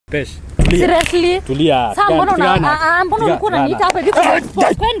Pesh, tulia. Seriously? Tulia. Sasa mbona ulikuwa unaniita hapa hivi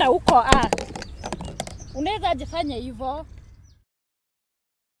kwenda huko unaweza jifanya hivyo?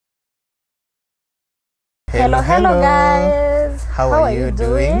 Hello guys. How are you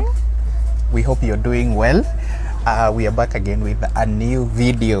doing? We hope you're doing well. We are back again with a new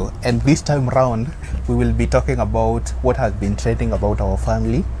video, and this time round we will be talking about what has been trending about our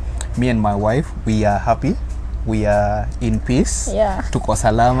family. Me and my wife, we are happy, we are in peace. Yeah. Tuko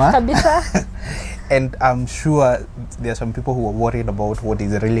salama. Kabisa. And I'm sure there are some people who are worried about what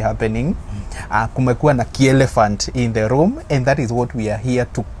is really happening. Kumekuwa na elephant in the room, and that is what we are here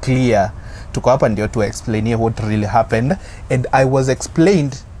to clear. Tuko hapa ndio to explain what really happened, and I was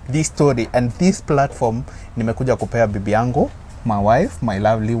explained this story and this platform nimekuja kupea bibi yangu, my wife, my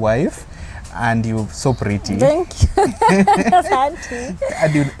lovely wife, and you're so pretty. Thank you. Asante.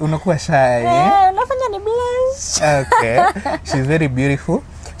 And unakuwa shy. Unafanya ni blush. Okay. She's very beautiful.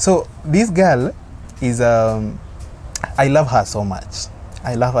 So this girl is I love her so much.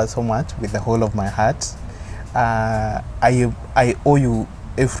 I love her so much with the whole of my heart. I owe you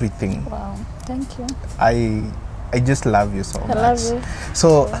everything. Wow. Thank you. I just love you so much. I love you.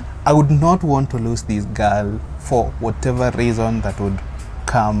 So I would not want to lose this girl for whatever reason that would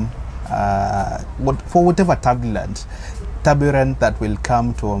come, for whatever turbulence that will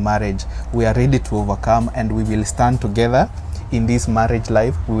come to a marriage. We are ready to overcome, and we will stand together in this marriage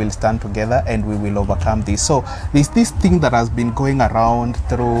life. We will stand together and we will overcome this. So there's this thing that has been going around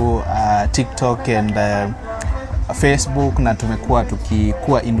through TikTok and Facebook, na tumekuwa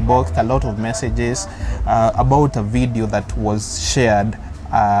tukikuwa inboxed a lot of messages about a video that was shared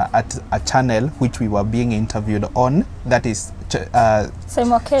at a channel which we were being interviewed on, that is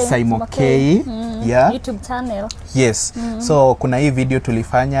Saimokei. Yeah, YouTube channel. Yes. So kuna hii video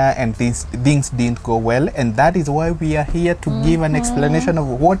tulifanya and things didn't go well, and that is why we are here to give an explanation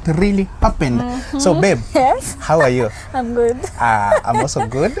of what really happened. So babe, Yes. how are you? I'm good. I'm also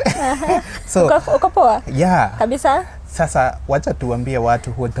good. So Uko poa? yeah. Kabisa. Sasa wacha tuambie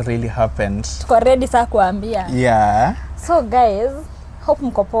watu what really happened. Tuko ready sasa kuambia. Yeah. So guys, hope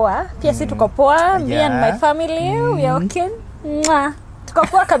mko poa. Pia si tuko poa. Me and my family, we are okay. Mwah. Tuko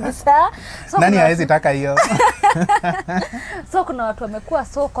poa kabisa. So Nani hawezi taka hiyo? So kuna watu wamekuwa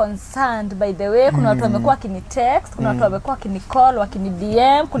so concerned, by the way. Kuna watu wamekuwa kini text, kuna watu wamekuwa kini call, wakini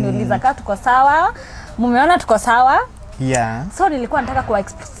DM, kuniuliza kama tuko sawa. Mumeona tuko sawa? Yeah. So nilikuwa nataka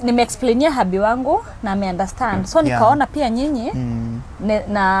nime-explainia hubby wangu na ame-understand. So nikaona pia nyinyi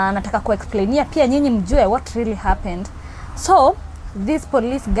na nataka ku-explainia pia nyinyi mjue what really happened. So this the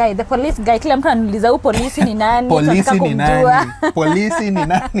police guy, kila mtu ananiuliza huyu polisi ni nani? Polisi ni nani? Polisi ni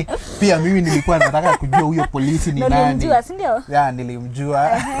nani? Pia mimi nilikuwa nataka kujua huyo polisi ni nani. Nilimjua, si ndio? Yeah, nilimjua.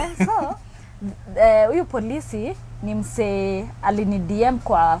 So huyu polisi ni mse alini DM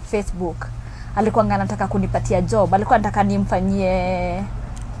kwa Facebook. Alikuwa anataka kunipatia job, alikuwa anataka nimfanyie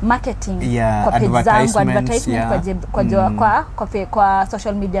marketing kwa page zangu, advertisement kwa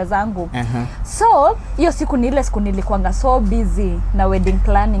social media zangu. So hiyo siku ni ile siku nilikuwa so busy na wedding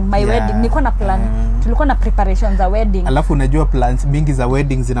planning, wedding nilikuwa na plan, tulikuwa na preparations za wedding. Alafu unajua plans mingi za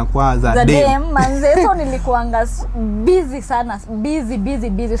wedding zinakuwa za dem manze. So nilikuwa busy sana,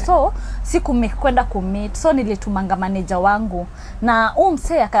 busy. So siku mekwenda kumeet. So nilitumanga manager wangu na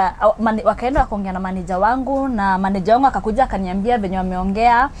mse wakaenda wakaongea na manager wangu, na manager wangu akakuja akaniambia venye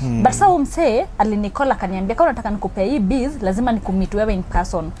wameongea. But so mse alinikola akaniambia kama unataka nikupe hii biz lazima nikumeet wewe in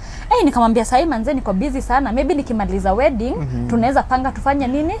person. Nikamwambia sasa manze niko busy sana, maybe nikimaliza wedding tunaweza panga tufanye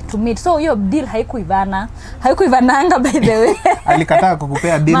nini to meet. So hiyo deal haikuivananga by the way. Alikataa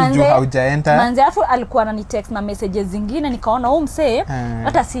kukupea deal juu haujaenda. Manze afu alikuwa anani text na messages zingine, nikaona mse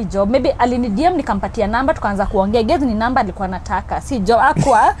hata si job, maybe alini DM nikampatia namba tukaanza kuongea. Gezi ni namba alikuwa anataka, si job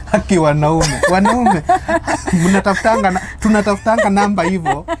akwa. Haki wanaume tunatafutanga namba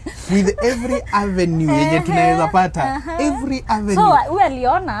hivyo with every avenue yenye tunaweza pata, every avenue. So wewe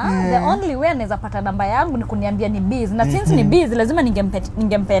aliona the only way anaweza pata namba yangu ni kuniambia ni busy, na since ni busy lazima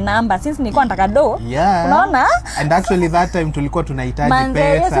ningempe namba since nilikuwa nataka do. Unaona? And actually that time tulikuwa tunahitaji pesa.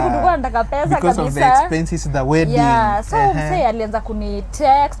 Yes, tulikuwa nataka pesa kabisa because of the expenses the wedding. Yeah, so mse alianza kuni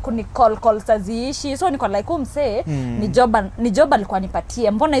text, kuni call saziishi. So niko like mse ni job alikuwa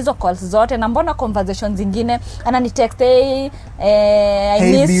nipatie. Mbona hizo calls zote na mbona conversations zingine anani text I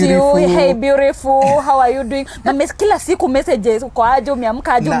miss you, hey beautiful, how are you doing? Na kila siku messages uko aje,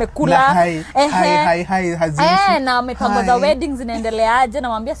 umeamka aje, umekula. Na mipango za weddings zinaendeleaje,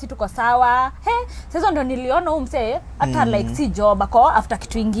 namwambia si tuko sawa. Sasa ndo niliona mse hata like si job ako after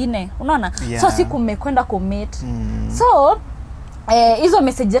kitu kingine, unaona? So siku mmekwenda kumeet. So hizo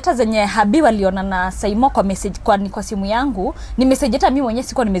message hata zenye Hubby waliona na Saimo kwa message kwa simu yangu ni message hata mimi mwenyewe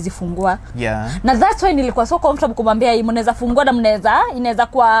siko nimezifungua. Na that's why nilikuwa so comfortable kumwambia hii mnaweza fungua na inaweza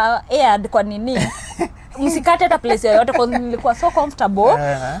kuwa aired kwa nini. Msikate hata place yoyote kwa nilikuwa so comfortable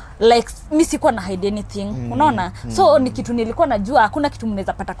like mimi sikuwa na hide anything unaona. So ni kitu nilikuwa najua hakuna kitu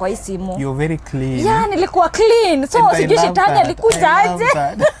mnaweza pata kwa hii simu. You're very clean. Yeah, nilikuwa clean. So sijui shetani alikuja aje.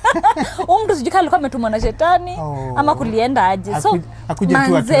 Mtu sijui kama alikuwa ametumwa na shetani ama kulienda aje. So hakuja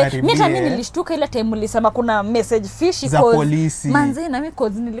tu atuharibie. Mimi nilishtuka ile time ulisema kuna message fishy cause manze na mimi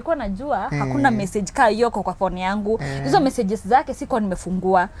cause nilikuwa najua hakuna message kaa hiyo kwa phone yangu. Hizo messages zake sikuwa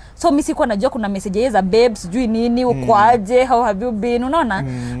nimefungua. So mimi sikuwa najua kuna message za babe sijui nini uko aje, how have you been unaona.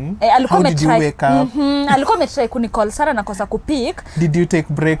 Alikuwa ametry kunicall sana na kosa kupick. Did you take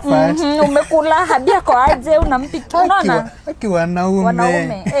breakfast? Umekula Hubby ako aje unampick unaona akiwa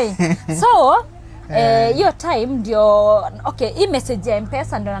wanaume. So hiyo time ndio hii message ya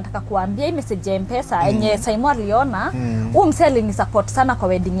M-Pesa ndio nataka kuambia. Hii message ya M-Pesa yenye Saimo aliona mseli ni support sana kwa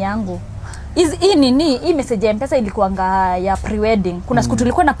wedding yangu. Hii message ya M-Pesa ilikuanga ya pre-wedding. Kuna siku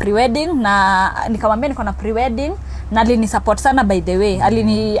tulikuwa na pre-wedding na nikamwambia niko na pre-wedding na alini support sana by the way.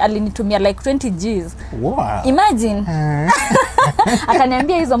 Alinitumia like 20 Gs. Wow. Imagine.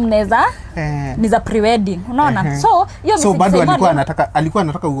 Akaniambia hizo mneza ni za pre-wedding. Unaona? So hiyo message bado alikuwa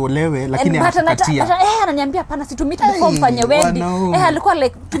anataka uolewe lakini akakatia. Ananiambia hapana situmite before mfanye wedding. Alikuwa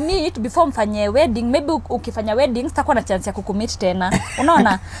like to meet before mfanye wedding. Maybe ukifanya wedding sitakuwa na chance ya kucommit tena.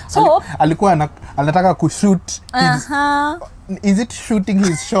 Unaona? So alikuwa anataka kushoot is it shooting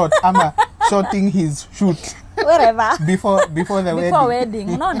his shot ama shooting his shoot wherever before the wedding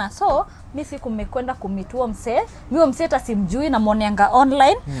unaona. So mimi siku nimekwenda kumituo mse hata simjui na muoneanga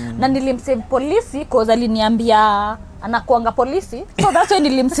online na nilimsave polisi cause aliniambia anakuanga polisi. So that's why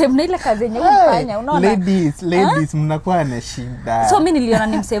nilimsave na ile kazi yenyewe unafanya unaona. Ladies mnakuwa na shida. So mimi niliona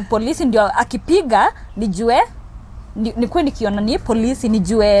nimsave polisi ndio akipiga nijue nikuwe nikiona ni polisi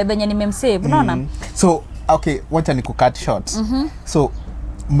nijue venye nimemsave unaona. So okay, wacha nikucut short. So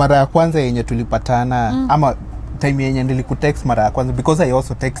mara ya kwanza yenye tulipatana ama time yenye nilikutext mara ya kwanza because I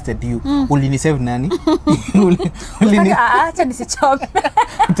also texted you. Ulinisave nani? Acha nisichome.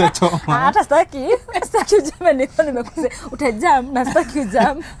 Utachoma. Hata sitaki ujame niko nimekuse. Utajam na sitaki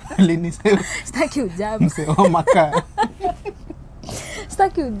ujam. Ulinisave. Sitaki ujam. Mseo maka.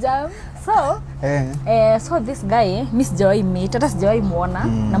 Sitaki ujam. So this guy mimi sijawahi meet, hata sijawahi muona.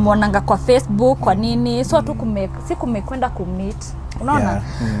 Na muonanga kwa Facebook kwa nini. So tu kumekwenda kumeet. Unaona?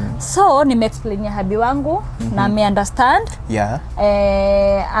 So nime-explain ya Hubby wangu na understand.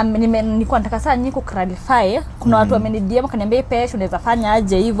 Nilikuwa nataka sana nyiko clarify. Kuna watu wamenidia kaniambia Pesh unaweza fanya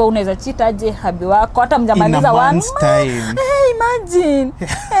aje hivyo, unaweza cheat aje Hubby wako hata mjamaliza one time. Imagine.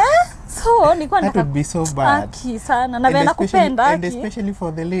 So nilikuwa nataka be so bad sana na vena kupenda and especially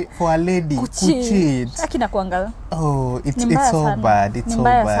for a lady kucheat akina kuanga. It's so bad. It's so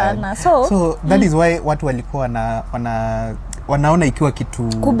bad. So that is why watu walikuwa wanaona ikiwa kitu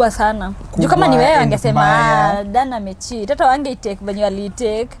kubwa sana. Juu kama ni wewe angesema Dana amecheat. Hata wange take venye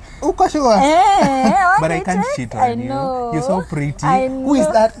walitake. Uko sure? But I can't cheat on you. You're so pretty. Who is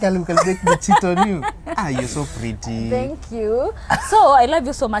that girl who can make me cheat on you? You're so pretty. Thank you. So I love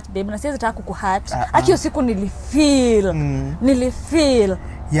you so much babe. Na siwezi taka kukuhurt. Aki usiku nilifeel.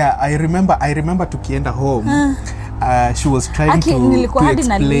 Yeah, I remember tukienda home. She was trying to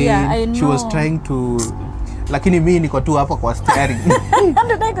explain. She was trying to lakini mimi niko tu hapa kwa steering.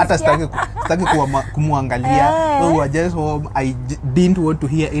 Hata sitaki kumwangalia. I just home. I didn't want to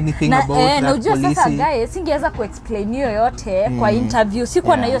hear anything about that police. Sasa guys singeweza kuexplain hiyo yote kwa interview.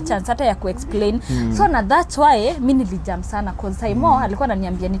 Sikuwa na hiyo chance hata ya kuexplain. So na that's why mimi nilijam sana cause Saimo alikuwa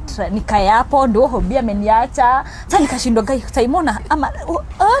ananiambia nikae hapo ndio Hubby ameniacha. Sasa nikashindwa guys Saimo na ama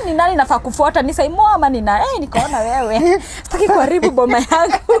ni nani nafaa kufuata ni Saimo ama nikaona wewe. Sitaki kuharibu boma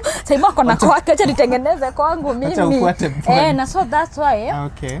yangu. Saimo akona kwake acha nitengeneze kwangu mimi. Na so that's why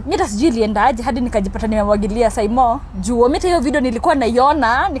mimi sijui iliendaje hadi nikajipata nimemwagilia Saimo juu mimi hiyo video nilikuwa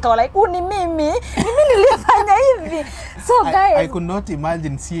naiona nikawa like ni mimi nilifanya hivi. So guys I could not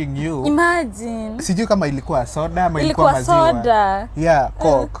imagine seeing you. Imagine sijui kama ilikuwa soda ama ilikuwa maziwa. Soda.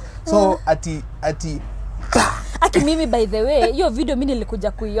 Coke. So ati Aki mimi by the way hiyo video mimi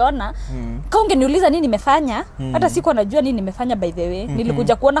nilikuja kuiona. Kama ungeniuliza nini nimefanya hata sikuwa najua nini nimefanya by the way.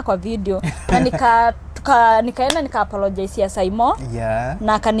 Nilikuja kuona kwa video na nikaenda nika apologize ya Saimo. Yeah.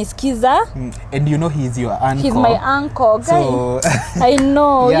 Na akanisikiza. And you know he's your uncle. He's my uncle, guys. So, I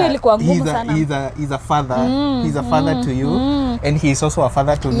know. Hiyo ilikuwa ngumu sana. He's a father. He's a father to you. And he's also a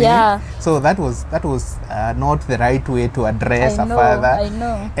father to me. So that was not the right way to address a father. I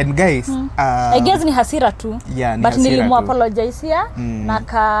know. And guys, I guess ni hasira tu. Yeah, but nilimu apologize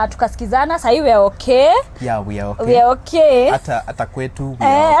na tukasikizana. Sasa we are okay. Yeah, we are okay. We are okay. Hata kwetu we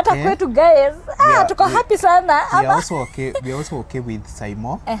are okay. Hata kwetu guys. Tuko happy sana. We are also okay. We are also okay with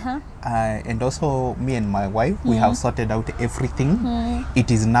Saimo. And also me and my wife, we have sorted out everything.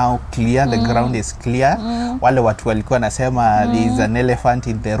 It is now clear. The ground is clear. Wale watu walikuwa nasema there is an elephant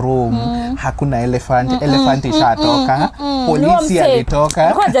in the room. Hakuna elephant. Elephant ishatoka. Polisi alitoka.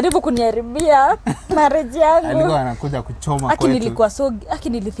 Alikuwa jaribu kuniharibia marriage yangu. Alikuwa anakuja kuchoma kwetu.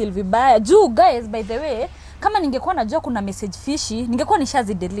 Nilifeel vibaya. Juu guys, by the way, kama ningekuwa najua kuna message fishy, ningekuwa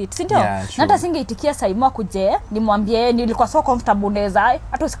nishazi delete, si ndio? Yeah, sure. Na hata singeitikia Saimo kuje, nimwambie nilikuwa so comfortable neza,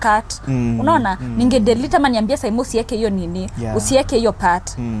 hata usikat. Unaona? Ninge delete ama niambie Saimo usiweke hiyo nini, usiweke hiyo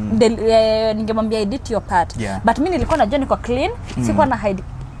part. Ningemwambia edit your part. But mimi nilikuwa najua niko clean, sikuwa na hide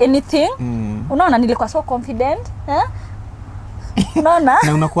anything. Unaona, nilikuwa so confident, Unaona?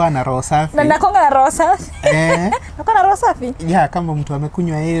 Na unakuwa na roho safi. Na nakonga na roho safi. Nakuwa na roho safi? Yeah, kama mtu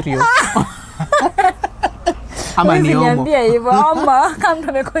amekunywa aerial. Ama ni omo. Niambia hivyo ama kama mtu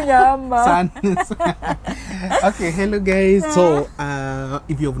amekunywa ama. Okay, hello guys. So,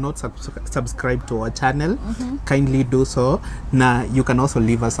 if you have not subscribed to our channel, kindly do so. Now, you can also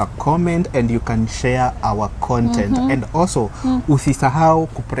leave us a comment and you can share our content. And also, usisahau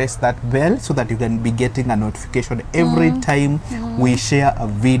to press that bell so that you can be getting a notification every time we share a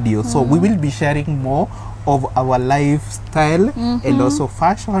video. So, we will be sharing more of our lifestyle and also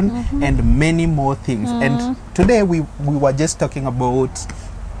fashion and many more things. And today we were just talking about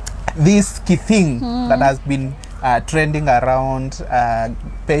this key thing that has been trending around.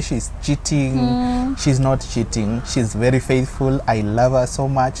 Pesh is cheating. She's not cheating. She's very faithful. I love her so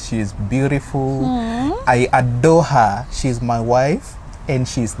much. She is beautiful. I adore her. She's my wife. And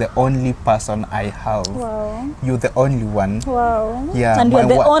she's the only person I have. Wow. You're the only one. Wow. Yeah. And you're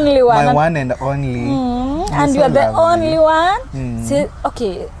the only one. My one and only. And you're the only one.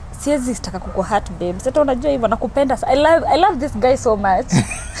 Okay. Siwezi sitaka kuku hurt babes. Hata unajua hivyo nakupenda. I love this guy so much.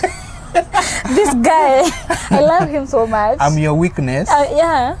 This guy, I love him so much. I'm your weakness.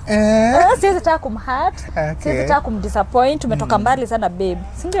 Yeah. Siwezi sitaka kumhurt. Siwezi sitaka kumdisappoint. Tumetoka mbali sana babe.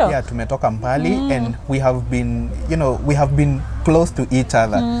 Si ndio? Yeah, tumetoka mbali and we have been, you know, we have been close to each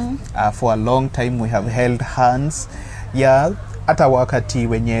other for a long time. We have held hands. Yeah. Hata wakati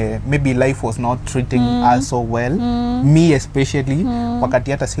wenye maybe life was not treating us so well, me especially,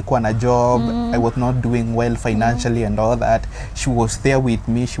 wakati hata sikuwa na job, I was not doing well financially and all that, she was there with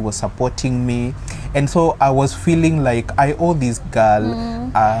me, she was supporting me, and so I was feeling like I owe this girl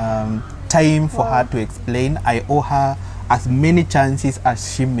time for her to explain. I owe her as many chances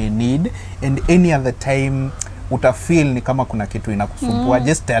as she may need, and any other time utafeel ni kama kuna kitu inakusumbua,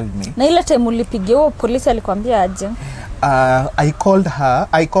 just tell me. Na ile time ulipigia polisi alikwambia aje? I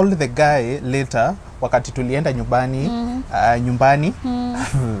called the guy later wakati tulienda nyumbani.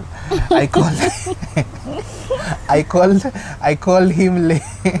 I called him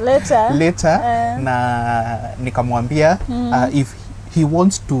later na nikamwambia if he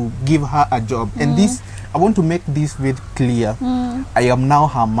wants to give her a job. And this, I want to make this very clear. I am now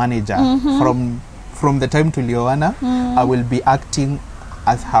her manager. From the time tulioana, I will be acting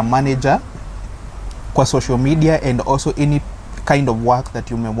as her manager kwa social media and also any kind of work that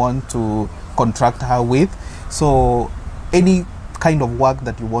you may want to contract her with. So any kind of work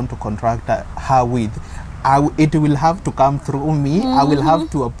that you want to contract her with, it will have to come through me. I will have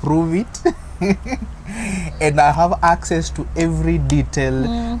to approve it. And I have access to every detail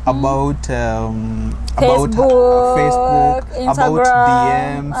about Facebook, Instagram, about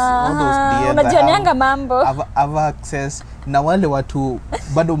DMs, all those DMs. Unajanianga mambo. I have access. Na wale watu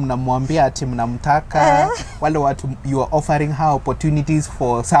bado mnamwambia ati mnamtaka, wale watu you are offering her opportunities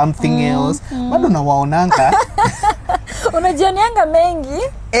for something else, bado nawaonanga. Unajanianga mengi.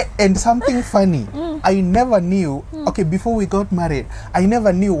 And something funny, I never knew, okay, before we got married, I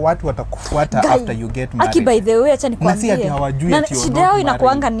never knew what watakufuata after you get married. Aki, by the way, acha nikwambie. Na shida yao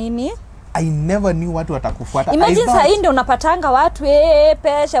inakuanga nini? I never knew what watakufuata. Imagine saa hii ndio unapatanga watu,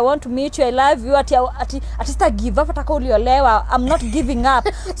 Pesh, I want to meet you, I love you, ati sita give up ataka uliolewa, I'm not giving up.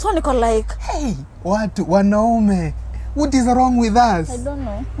 So niko like, hey, watu wanaume What is wrong with us? I don't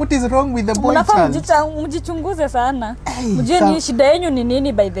know. What is wrong with the boy Mnafaa child? mjichunguze sana. Hey, Mjue ni shida yenu ni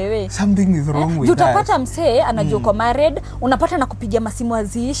nini by the way. Something is wrong with us. Utapata msee anajua uko married, unapata na kupigia masimu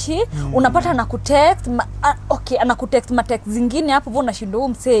aziishi, unapata na kutext, okay, anakutext matext zingine hapo vona shindo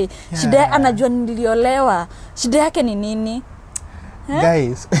msee. Shida anajua niliolewa. Shida yake ni nini?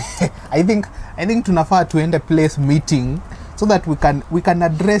 Guys, I think tunafaa tuende place meeting so that we can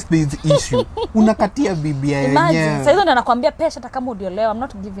address this issue. Unakatia bibia yenyewe. Imagine, sasa hizo ndo nakwambia Pesh hata kama uliolewa, I'm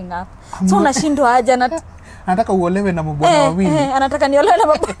not giving up. So unashindwa aje anataka uolewe na mabwana wawili. Anataka niolewe na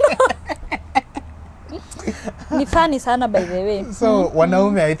mabwana. Ni funny sana by the way. So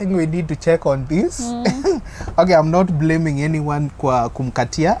wanaume, I think we need to check on this. Okay, I'm not blaming anyone kwa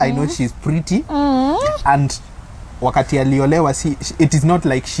kumkatia. I know she's pretty. And wakati aliolewa, it is not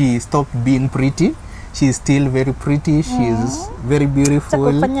like she stopped being pretty. She's still very pretty. She's very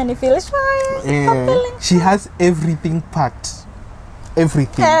beautiful. She has everything packed.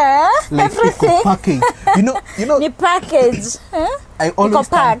 Everything. Like everything. Package. You know. The package. I always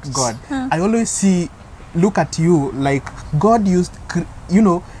thank God. I always look at you like God used,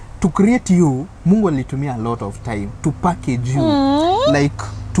 to create you. Mungu alitumia a lot of time to package you. Like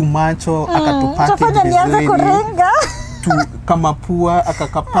to macho, akatupackage vizuri. To kamapua,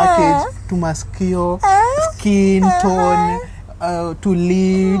 akakapackage. To maskio, skin tone, to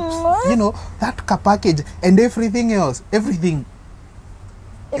lips. That package and everything else. Everything.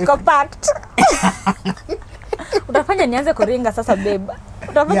 Iko packed. Utafanya nianze kuringa sasa babe.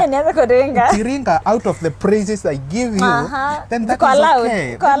 Utafanya nianze kuringa. Kiringa out of the praises I give you, then that is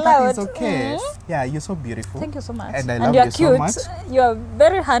okay. That is okay. Yeah, you're so beautiful. Thank you so much. And I love you so much. You are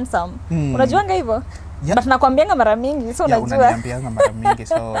very handsome. Unajuanga hivyo? Yeah. But nakwambianga mara mingi, so unajua. Unaniambianga mara mingi,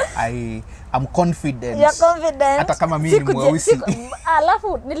 so I'm confident. You're confident. Hata kama mimi ni mweusi.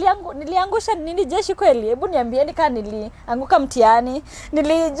 Alafu niliangusha nini jeshi kweli? Hebu niambieni kama nilianguka mtihani.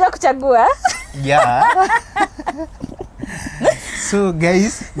 Nilijua kuchagua. Yeah. So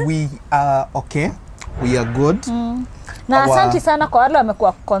guys, we are okay. We are good. Na asante sana kwa wale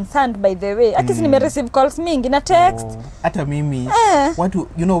wamekuwa concerned by the way. Akisi nimereceive calls mingi na text. Hata mimi watu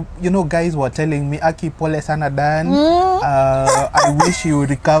you know guys were telling me Aki pole sana Dan. I wish you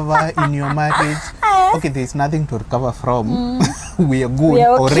recover in your marriage. Okay, there's nothing to recover from. We are good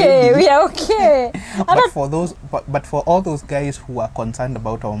already. We are okay. But for all those guys who are concerned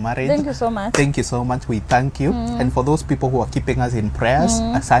about our marriage, thank you so much. Thank you so much. We thank you. And for those people who are keeping us in prayers,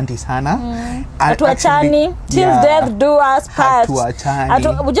 asante sana. Atuachani till death do us part. Atuachani.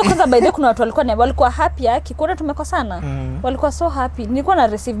 Unajua kwanza by the way kuna watu walikuwa happy kikuona tumekosana. Walikuwa so happy. Nilikuwa na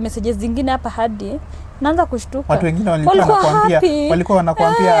receive messages zingine hapa hadi naanza kushtuka. Watu wengine walikuwa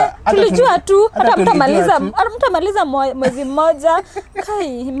wanakuambia tulijua tu hata mtamaliza mwezi mmoja.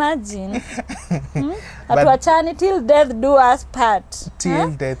 Kai imagine. Atuachani till death do us part. Till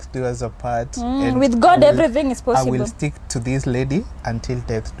death do us apart. And with God everything is possible. I will stick to this lady until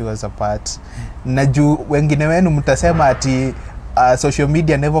death do us apart. Naju wengine wenu mtasema ati social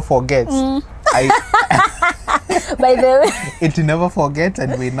media never forgets. By the way, it never forgets,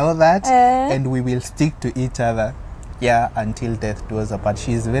 and we know that, and we will stick to each other, until death do us apart.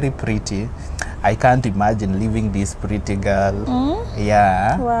 She is very pretty. I can't imagine leaving this pretty girl.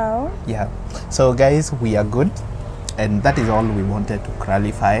 Yeah. Wow. Yeah. So guys, we are good, and that is all we wanted to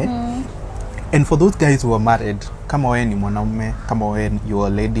clarify. And for those guys who are married, kama wewe ni mwanaume, kama wewe you are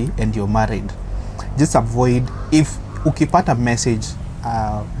a lady and you're married, just avoid, if ukipata message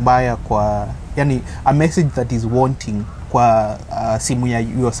mbaya kwa, yani a message that is wanting kwa simu ya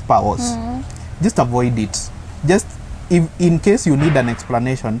your spouse, just avoid it. Just if in case you need an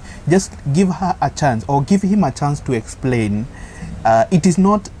explanation, just give her a chance or give him a chance to explain. It is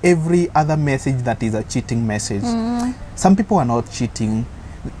not every other message that is a cheating message. Some people are not cheating.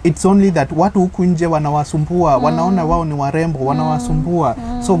 It's only that watu huku nje wanawasumbua, wanaona wao ni warembo, wanawasumbua.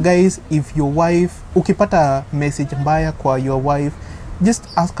 So guys, if your wife, ukipata message mbaya kwa your wife, just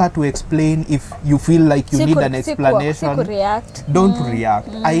ask her to explain. If you feel like you need an explanation, don't react.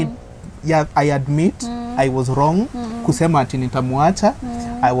 I admit I was wrong. Kusema ati nitamuacha,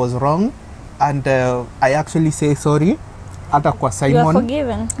 I was wrong, and I actually say sorry. Hata kwa Simon, you are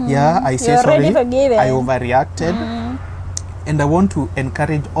forgiven. Yeah, I say sorry. I overreacted. And I want to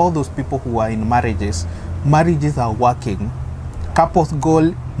encourage all those people who are in marriages. Marriages are working. Couples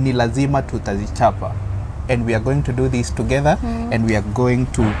goal ni lazima tutazichapa. And we are going to do this together, and we are going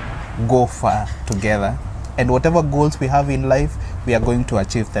to go far together. And whatever goals we have in life, we are going to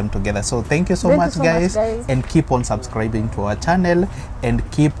achieve them together. So thank you so much, guys. And keep on subscribing to our channel, and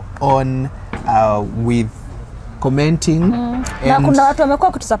keep on with commenting. Na kuna watu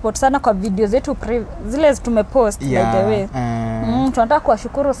wamekuwa kutusupport sana kwa video zetu zile tumepost by the way. Tunataka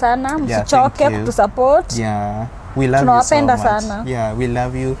kuwashukuru sana, msichoke kutusupport. Yeah. We love tunawapenda you so much. sana. Yeah, we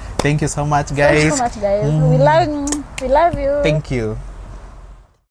love you. Thank you so much, guys. Thank you so much, guys. We love you. Thank you.